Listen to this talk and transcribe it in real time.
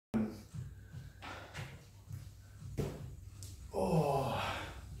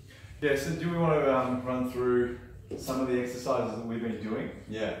Yeah, so do we want to run through some of the exercises that we've been doing?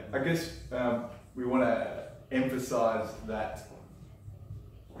 Yeah. I guess we want to emphasize that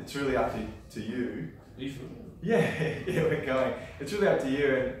it's really up to you. Are you sure? Yeah, yeah, we're going. It's really up to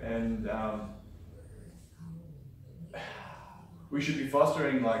you, and we should be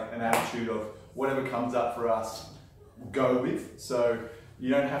fostering like an attitude of whatever comes up for us, go with. So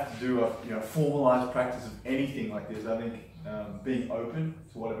you don't have to do a formalized practice of anything like this. I think being open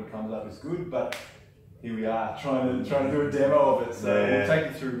to whatever comes up is good, but here we are trying to do a demo of it. So we'll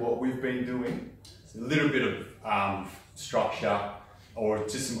take you through what we've been doing. A little bit of structure, or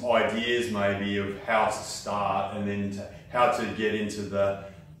just some ideas maybe of how to start, and then how to get into the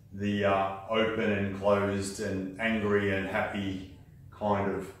open and closed and angry and happy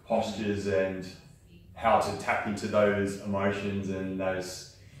kind of postures, and how to tap into those emotions and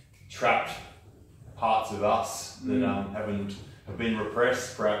those trapped parts of us that have been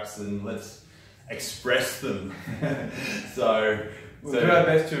repressed perhaps, and let's express them. We'll do our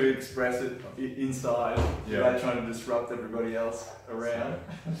best to express it inside without trying to disrupt everybody else around.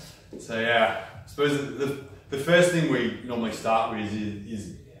 So yeah, I suppose the first thing we normally start with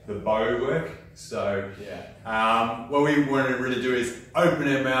is the bow work. So what we want to really do is open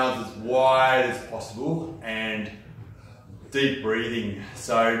our mouths as wide as possible and deep breathing.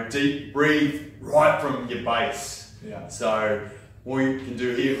 So deep breathe right from your base. Yeah. So what we can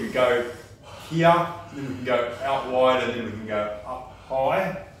do here, we go here, then we can go out wide, and then we can go up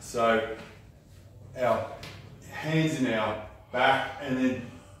high. So our hands in our back, and then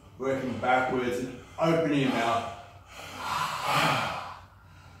working backwards and opening your mouth.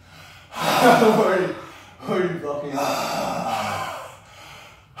 What are you blocking up?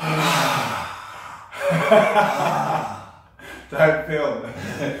 Don't film.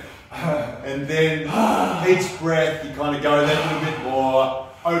 And then each breath you kind of go that little bit more,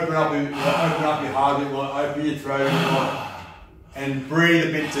 open up your heart a bit more, open your throat a bit more, and breathe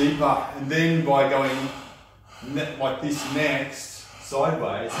a bit deeper. And then by going like this next,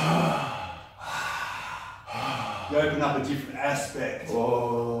 sideways, you open up a different aspect.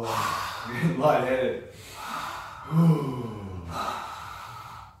 Oh, lightheaded.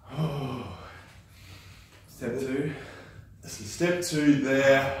 Step 2. So step 2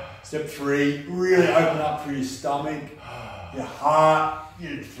 there. Step 3, really open up through your stomach, your heart,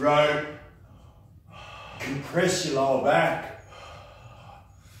 your throat. Compress your lower back.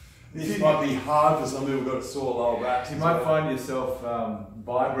 This might be hard for some people who've got sore lower backs. You might find yourself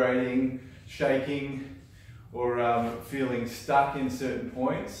vibrating, shaking, or feeling stuck in certain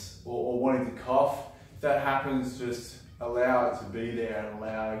points, or wanting to cough. If that happens, just allow it to be there and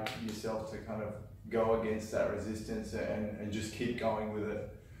allow yourself to kind of go against that resistance and just keep going with it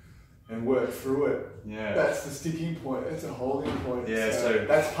and work through it. Yeah. That's the sticking point, it's a holding point. Yeah, so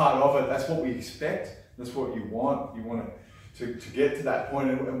that's part of it, that's what we expect, that's what you want. You want to get to that point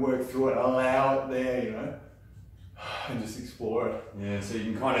and work through it, allow it there, you know, and just explore it. Yeah, so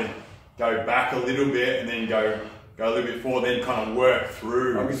you can kind of go back a little bit and then go a little bit forward, then kind of work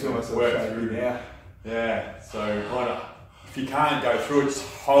through. I can feel myself shaking now. Yeah, so kind of, if you can't go through it, just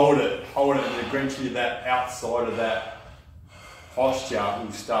hold it, and eventually that outside of that posture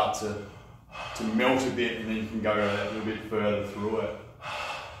will start to melt a bit, and then you can go a little bit further through it.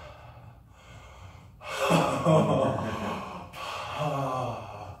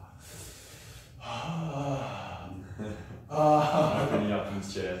 Opening up in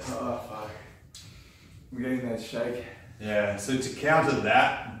his chest. Oh fuck. I'm getting that shake. Yeah, so to counter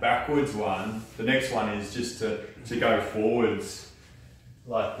that backwards one, the next one is just to go forwards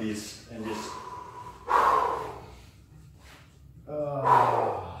like this and just...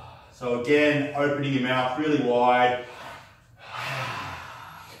 So again, opening your mouth really wide.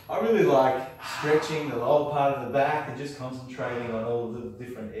 I really like stretching the lower part of the back and just concentrating on all the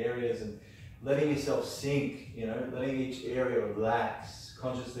different areas and letting yourself sink, you know, letting each area relax,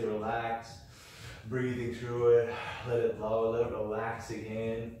 consciously relax, breathing through it, let it lower, let it relax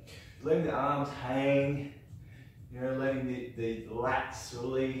again, letting the arms hang, you know, letting the lats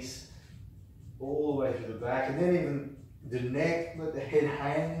release all the way through the back, and then even the neck, let the head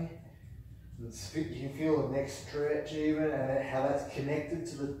hang. You can feel the neck stretch even, and how that's connected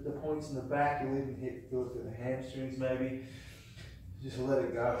to the points in the back. You'll even feel it through the hamstrings maybe. Just let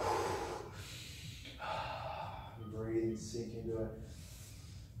it go. Breathe and sink into it.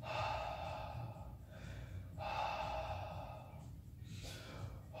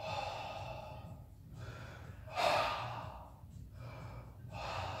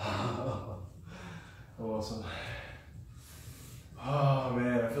 Awesome. Oh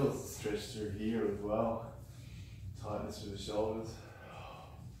man, I feel it stretch through here as well. Tightness through the shoulders.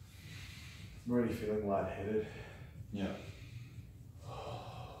 I'm already feeling lightheaded. Yeah.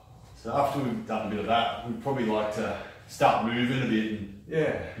 So after we've done a bit of that, we'd probably like to start moving a bit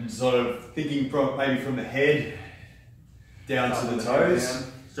and sort of thinking maybe from the head down to the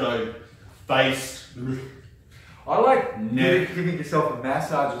toes. So face. I like neck, giving yourself a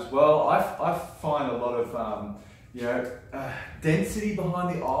massage as well. I find a lot of density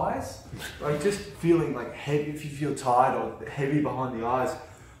behind the eyes, like just feeling like heavy. If you feel tired or heavy behind the eyes,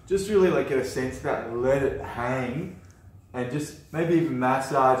 just really like get a sense of that and let it hang. And just maybe even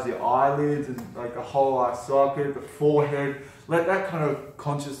massage the eyelids and like the whole eye socket, the forehead. Let that kind of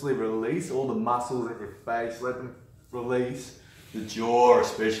consciously release all the muscles in your face. Let them release. The jaw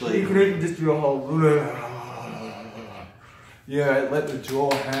especially. You can even just do a whole... Yeah, let the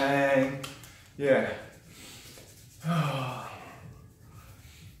jaw hang. Yeah.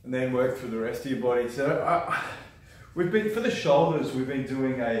 And then work through the rest of your body. So we've been, for the shoulders, we've been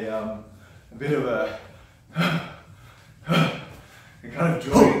doing a bit of a... and kind of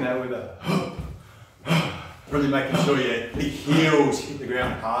joining that with a really making sure your heels hit the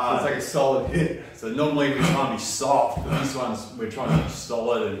ground hard. So it's like a solid hit. So normally we try and be soft, but this one's we're trying to be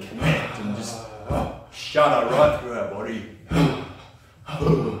solid and connect and just shudder right through our body.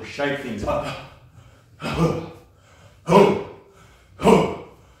 Shake things up.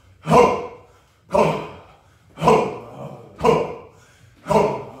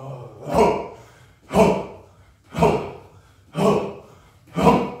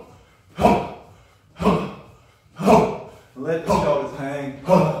 Let the shoulders hang.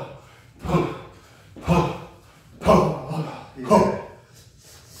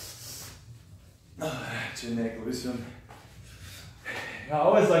 Let your neck loosen. I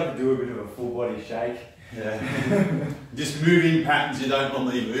always like to do a bit of a full body shake. Yeah. Just moving patterns you don't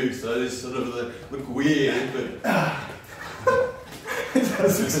normally move, so this sort of look weird, but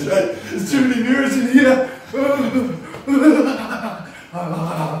there's too many mirrors in here.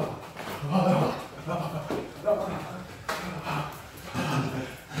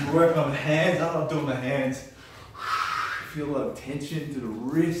 Working on the hands. I love doing my hands. Feel a lot of tension to the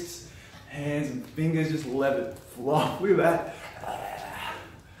wrists, hands and fingers. Just let it flow. Look at that.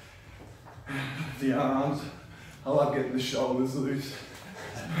 The arms. I love getting the shoulders loose.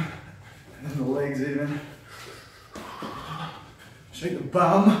 And the legs even. Shake the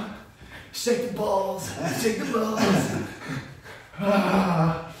bum. Shake the balls. Shake the balls.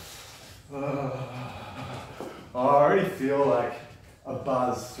 I already feel like a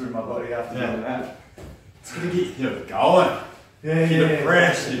buzz through my body after doing that. It's gonna get you going. Keep the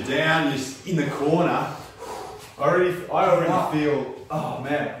pressure down, you're in the corner. I already feel, oh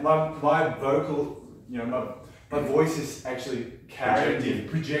man, my vocal, my voice is actually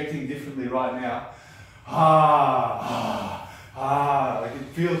projecting differently right now. Like it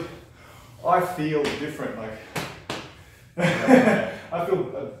feels, I feel different, like, I feel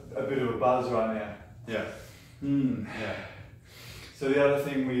a bit of a buzz right now. Yeah. Yeah. So the other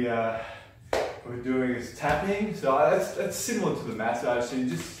thing we're doing is tapping. So that's similar to the massage. So you're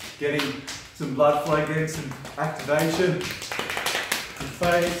just getting some blood flow, getting some activation. The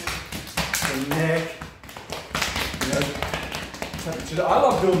face, the neck. I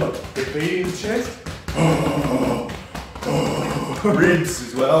love doing the beat in the chest. Ribs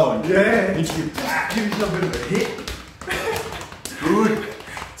as well. Yeah. Give yourself a bit of a hit. Good.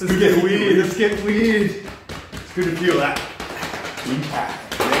 Let's get weird. Let's get weird. It's good to feel that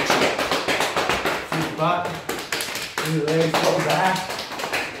impact, connection. Feel the butt, feel the legs, pop the back.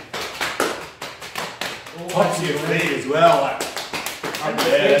 Top to your feet as well. Like,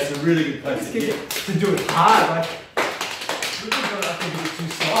 that's a really good place to get. To do it hard, like, I think it's too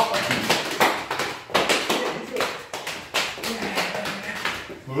soft.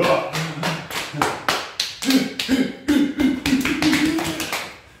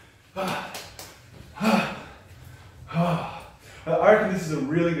 I reckon this is a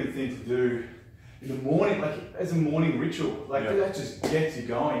really good thing to do in the morning, like as a morning ritual. Like that just gets you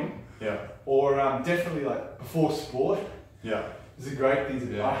going. Yeah. Or definitely like before sport. Yeah. It's a great thing to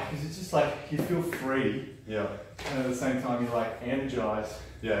do because it's just like you feel free. Yeah. And at the same time you're like energized.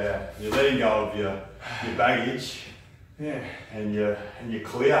 Yeah. You're letting go of your baggage. Yeah. And you're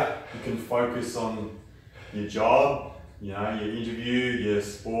clear. You can focus on your job, your interview, your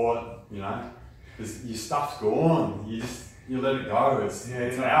sport, your stuff's gone. You let it go. It's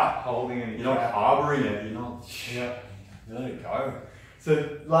out. Holding it. You're not harboring it. You're not. Yeah. You let it go.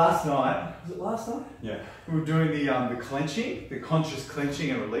 So last night, was it last night? Yeah. We were doing the clenching, the conscious clenching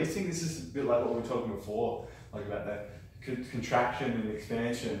and releasing. This is a bit like what we were talking before, like about that contraction and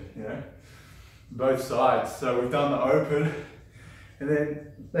expansion, both sides. So we've done the open, and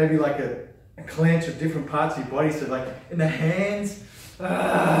then maybe like a clench of different parts of your body. So like in the hands,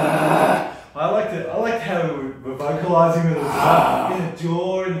 I like how we're vocalizing with it as well. In the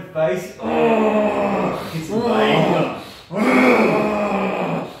jaw, in the face, it's the vein.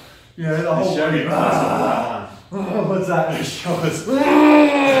 You know, the whole body. What's that? Show us.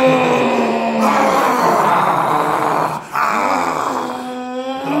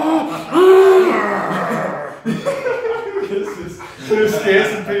 Just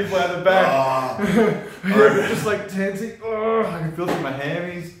scare some people out the back. Just like tensing. I can feel it in my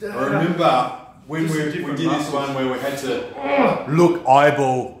hammies. I remember when we did this one where we had to look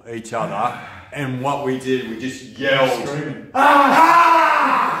eyeball each other, and what we did, we just yelled. Screaming.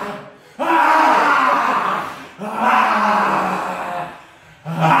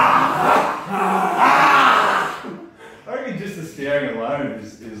 I reckon just the staring alone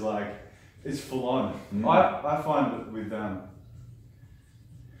is like, it's full on. I find that with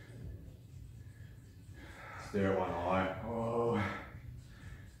stare at one eye. oh,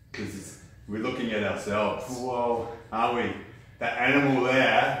 Because we're looking at ourselves, whoa, aren't we? That animal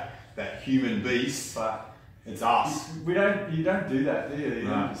there, that human beast, but it's us. you don't do that, do you? You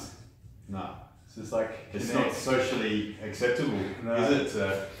don't just, No, it's just like it's connect. not socially acceptable, No. is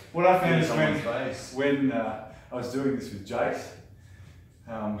it? What I found In is someone's face. when I was doing this with Jace,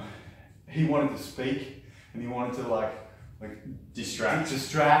 he wanted to speak and he wanted to like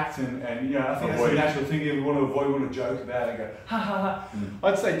distract and you know, I think that's the natural thing. We want to avoid, we want to joke about it and go ha ha ha.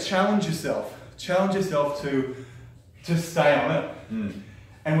 I'd say challenge yourself to stay on it.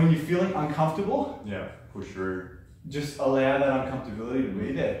 And when you're feeling uncomfortable, Yeah, push through. just allow that uncomfortability to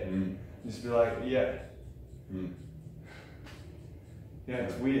be there. Just be like, yeah,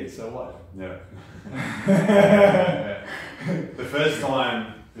 it's weird, so what? Yeah. Yeah. The first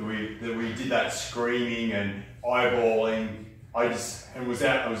time that we did that screaming and eyeballing, it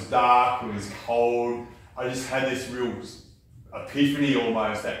was dark, it was cold. I just had this real epiphany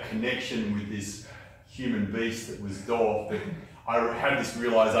almost, that connection with this human beast that was Dorf. That I had this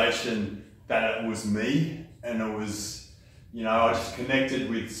realization that it was me, and it was, you know, I just connected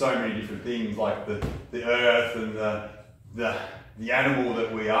with so many different things, like the earth and the animal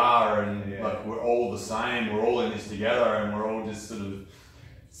that we are, and like we're all the same, we're all in this together, and we're all just sort of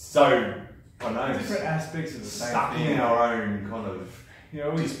so, I don't know, Different aspects of the same stuck thing. in our own kind of, You know,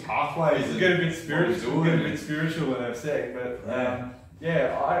 we just pathways. we get a bit spiritual. what We we're get a doing. bit spiritual when I'm sick, but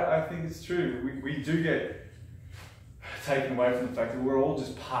I think it's true. We do get taken away from the fact that we're all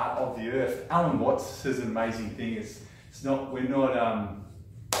just part of the earth. Alan Watts says an amazing thing.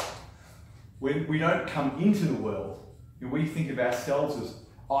 We don't come into the world. You know, we think of ourselves as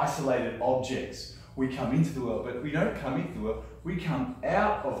isolated objects. We come into the world, but we don't come into the world. We come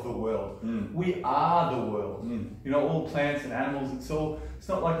out of the world. We are the world. You know, all plants and animals. It's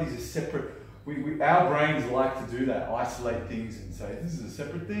not like these are separate. Our brains like to do that, isolate things and say this is a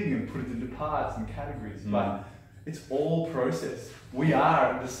separate thing and put it into parts and categories. But it's all process. We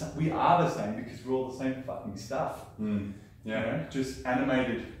are the same because we're all the same fucking stuff. Yeah. You know, just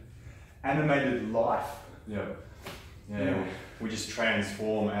animated life. Yeah. We just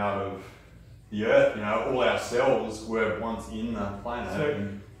transform out of the earth. You know, all our cells were once in the planet,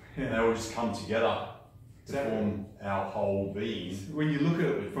 and they all just come together to form our whole being. When you look at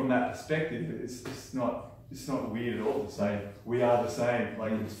it from that perspective, it's not weird at all to say we are the same.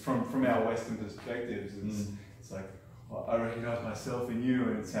 Like it's from our Western perspectives, it's like, well, I recognise myself in you,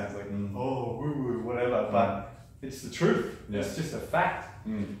 and it sounds like oh woo woo whatever, but it's the truth. It's just a fact.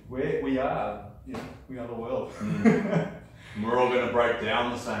 We are, you know, we are the world. And we're all going to break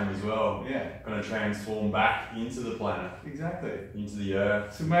down the same as well. Yeah. Going to transform back into the planet, Exactly. into the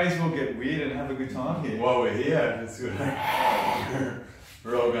earth. So may as well get weird and have a good time here. While we're here, it's good.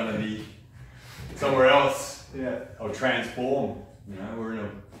 We're all going to be somewhere else. Yeah. Or transform. You know, we're in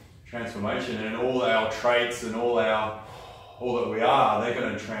a transformation, and all our traits and all that we are, they're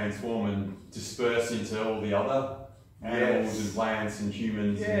going to transform and disperse into all the other animals and plants and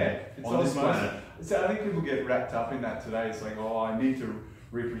humans on this planet. So I think people get wrapped up in that today. It's like, oh, I need to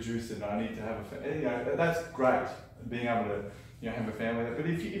reproduce and I need to have a family. You know, that's great, being able to, you know, have a family. But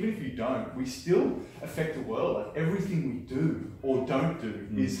even if you don't, we still affect the world. Like everything we do or don't do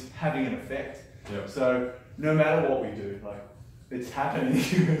is having an effect. Yep. So no matter what we do, like it's happening.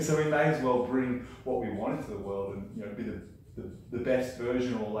 So we may as well bring what we want into the world and, you know, be the best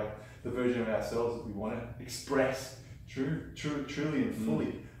version, or like the version of ourselves that we want to express truly and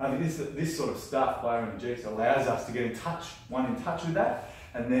fully. I think this sort of stuff, Bioenergetics, allows us to get in touch with that,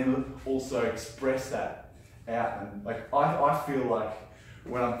 and then also express that out. And like I feel like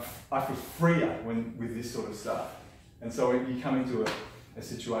I feel freer with this sort of stuff. And so you come into a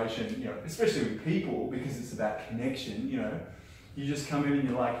situation, you know, especially with people, because it's about connection, you know, you just come in and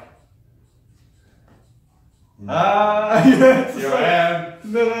you're like, yeah, here I am.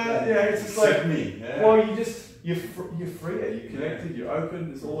 Yeah, it's just like me. Yeah. Well, you're freer, you're connected, you're open.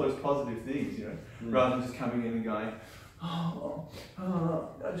 There's all those positive things, you know, rather than just coming in and going,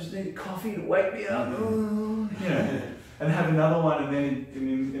 I just need a coffee to wake me up, you know, and have another one, and then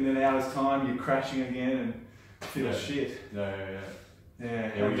in an hour's time you're crashing again and feel shit.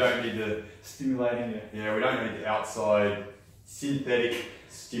 Yeah, we don't need the stimulating you. Yeah, we don't need the outside synthetic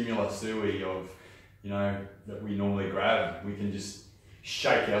stimulus, do we? Of, you know, that we normally grab. We can just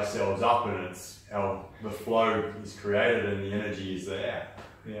shake ourselves up, and the flow is created and the energy is there.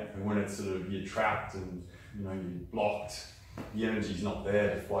 Yeah. And when it's sort of, you're trapped and, you know, you're blocked, the energy's not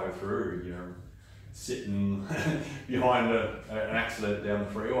there to flow through. You're sitting behind an accident down the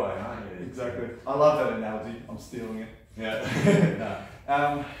freeway, aren't you? Exactly. I love that analogy. I'm stealing it. Yeah.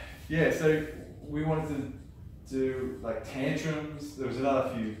 Yeah, so we wanted to do like tantrums. There was another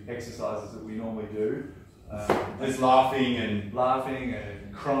few exercises that we normally do. There's laughing and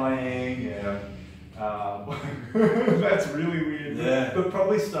crying and that's really weird. Yeah. But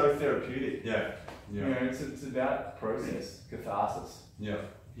probably so therapeutic. Yeah. You know, it's about process, catharsis,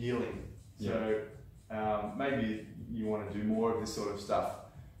 healing. So maybe you want to do more of this sort of stuff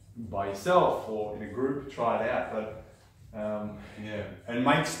by yourself or in a group. Try it out, but and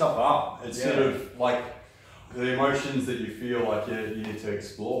make stuff up. It's sort of like the emotions that you feel like you need to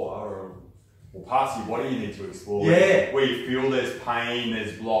explore, or parts of your body you need to explore. Yeah. Where you feel there's pain,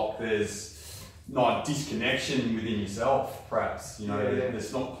 there's block, there's not disconnection within yourself, perhaps. You know,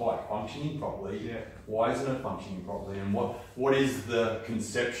 it's not quite functioning properly. Yeah. Why isn't it functioning properly? And what is the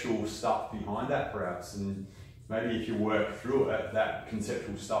conceptual stuff behind that, perhaps? And maybe if you work through it, that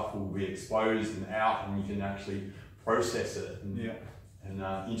conceptual stuff will be exposed and out, and you can actually process it and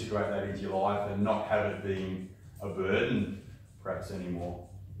integrate that into your life and not have it being a burden, perhaps, anymore.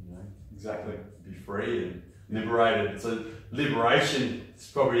 You know, exactly. Be free and liberated. So liberation is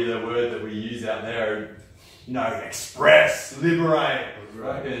probably the word that we use out there. You know, express, liberate.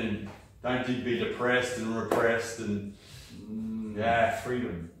 And don't be depressed and repressed and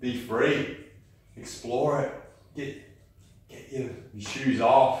freedom. Be free. Explore it. Get your shoes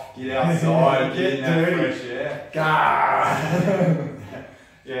off. Get outside. Get in that fresh air.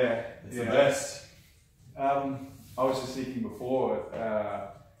 It's the best. I was just thinking before,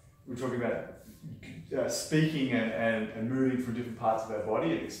 we were talking about speaking and moving from different parts of our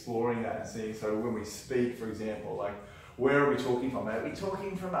body and exploring that and seeing. So when we speak, for example, like, where are we talking from? Are we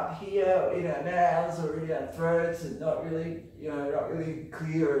talking from up here in our mouths or in our throats and not really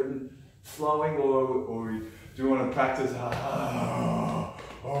clear and flowing, or do we want to practice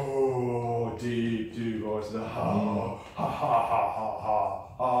deep voices,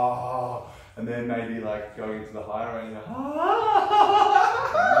 and then maybe like going into the higher range,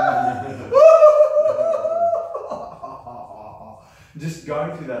 just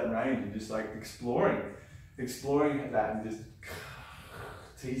going through that range and just like exploring that and just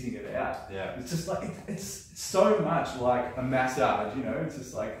teasing it out. Yeah. It's just like, it's so much like a massage, you know. It's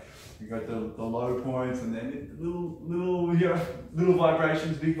just like, you got the low points and then little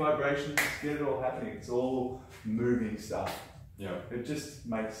vibrations, big vibrations, get it all happening. It's all moving stuff. Yeah. It just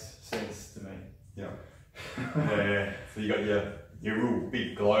makes sense to me. Yeah. So you got your real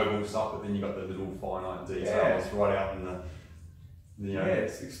big global stuff, but then you got the little finite details right out in the the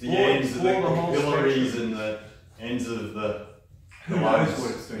ends of the capillaries and the ends of the who knows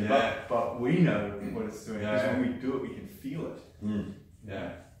what it's doing, Yeah. but we know what it's doing, because when we do it, we can feel it.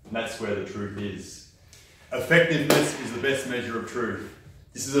 Yeah. And that's where the truth is. Effectiveness is the best measure of truth.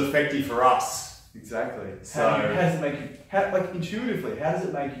 This is effective for us. Exactly. So, how does it make you, like intuitively, how does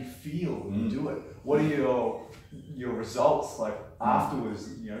it make you feel when you do it? What are your results like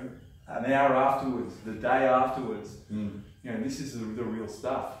afterwards, you know, an hour afterwards, the day afterwards? You know, this is the real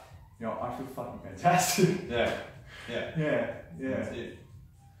stuff. You know, I feel fucking fantastic. Yeah. That's it.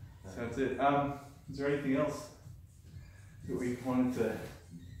 So that's it. Is there anything else that we wanted to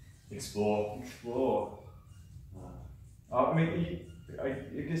explore? I mean, I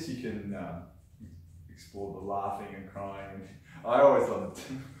guess you can explore the laughing and crying. I always love it.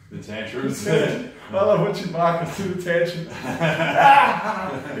 The tantrums. I love watching Marcus do the tantrum.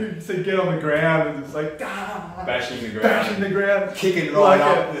 So get on the ground and just like bashing the ground, kicking right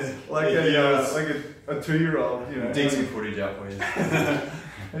up, like a 2-year-old. You know, dig some footage up for you.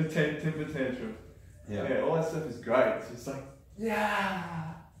 A temper tantrum. Yeah, all that stuff is great. It's just like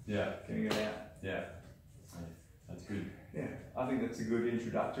getting it out. Yeah, that's good. Yeah, I think that's a good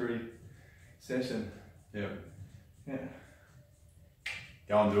introductory session. Yeah. Yeah.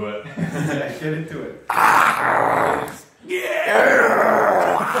 Go and do it. Yeah, get into it. Yeah!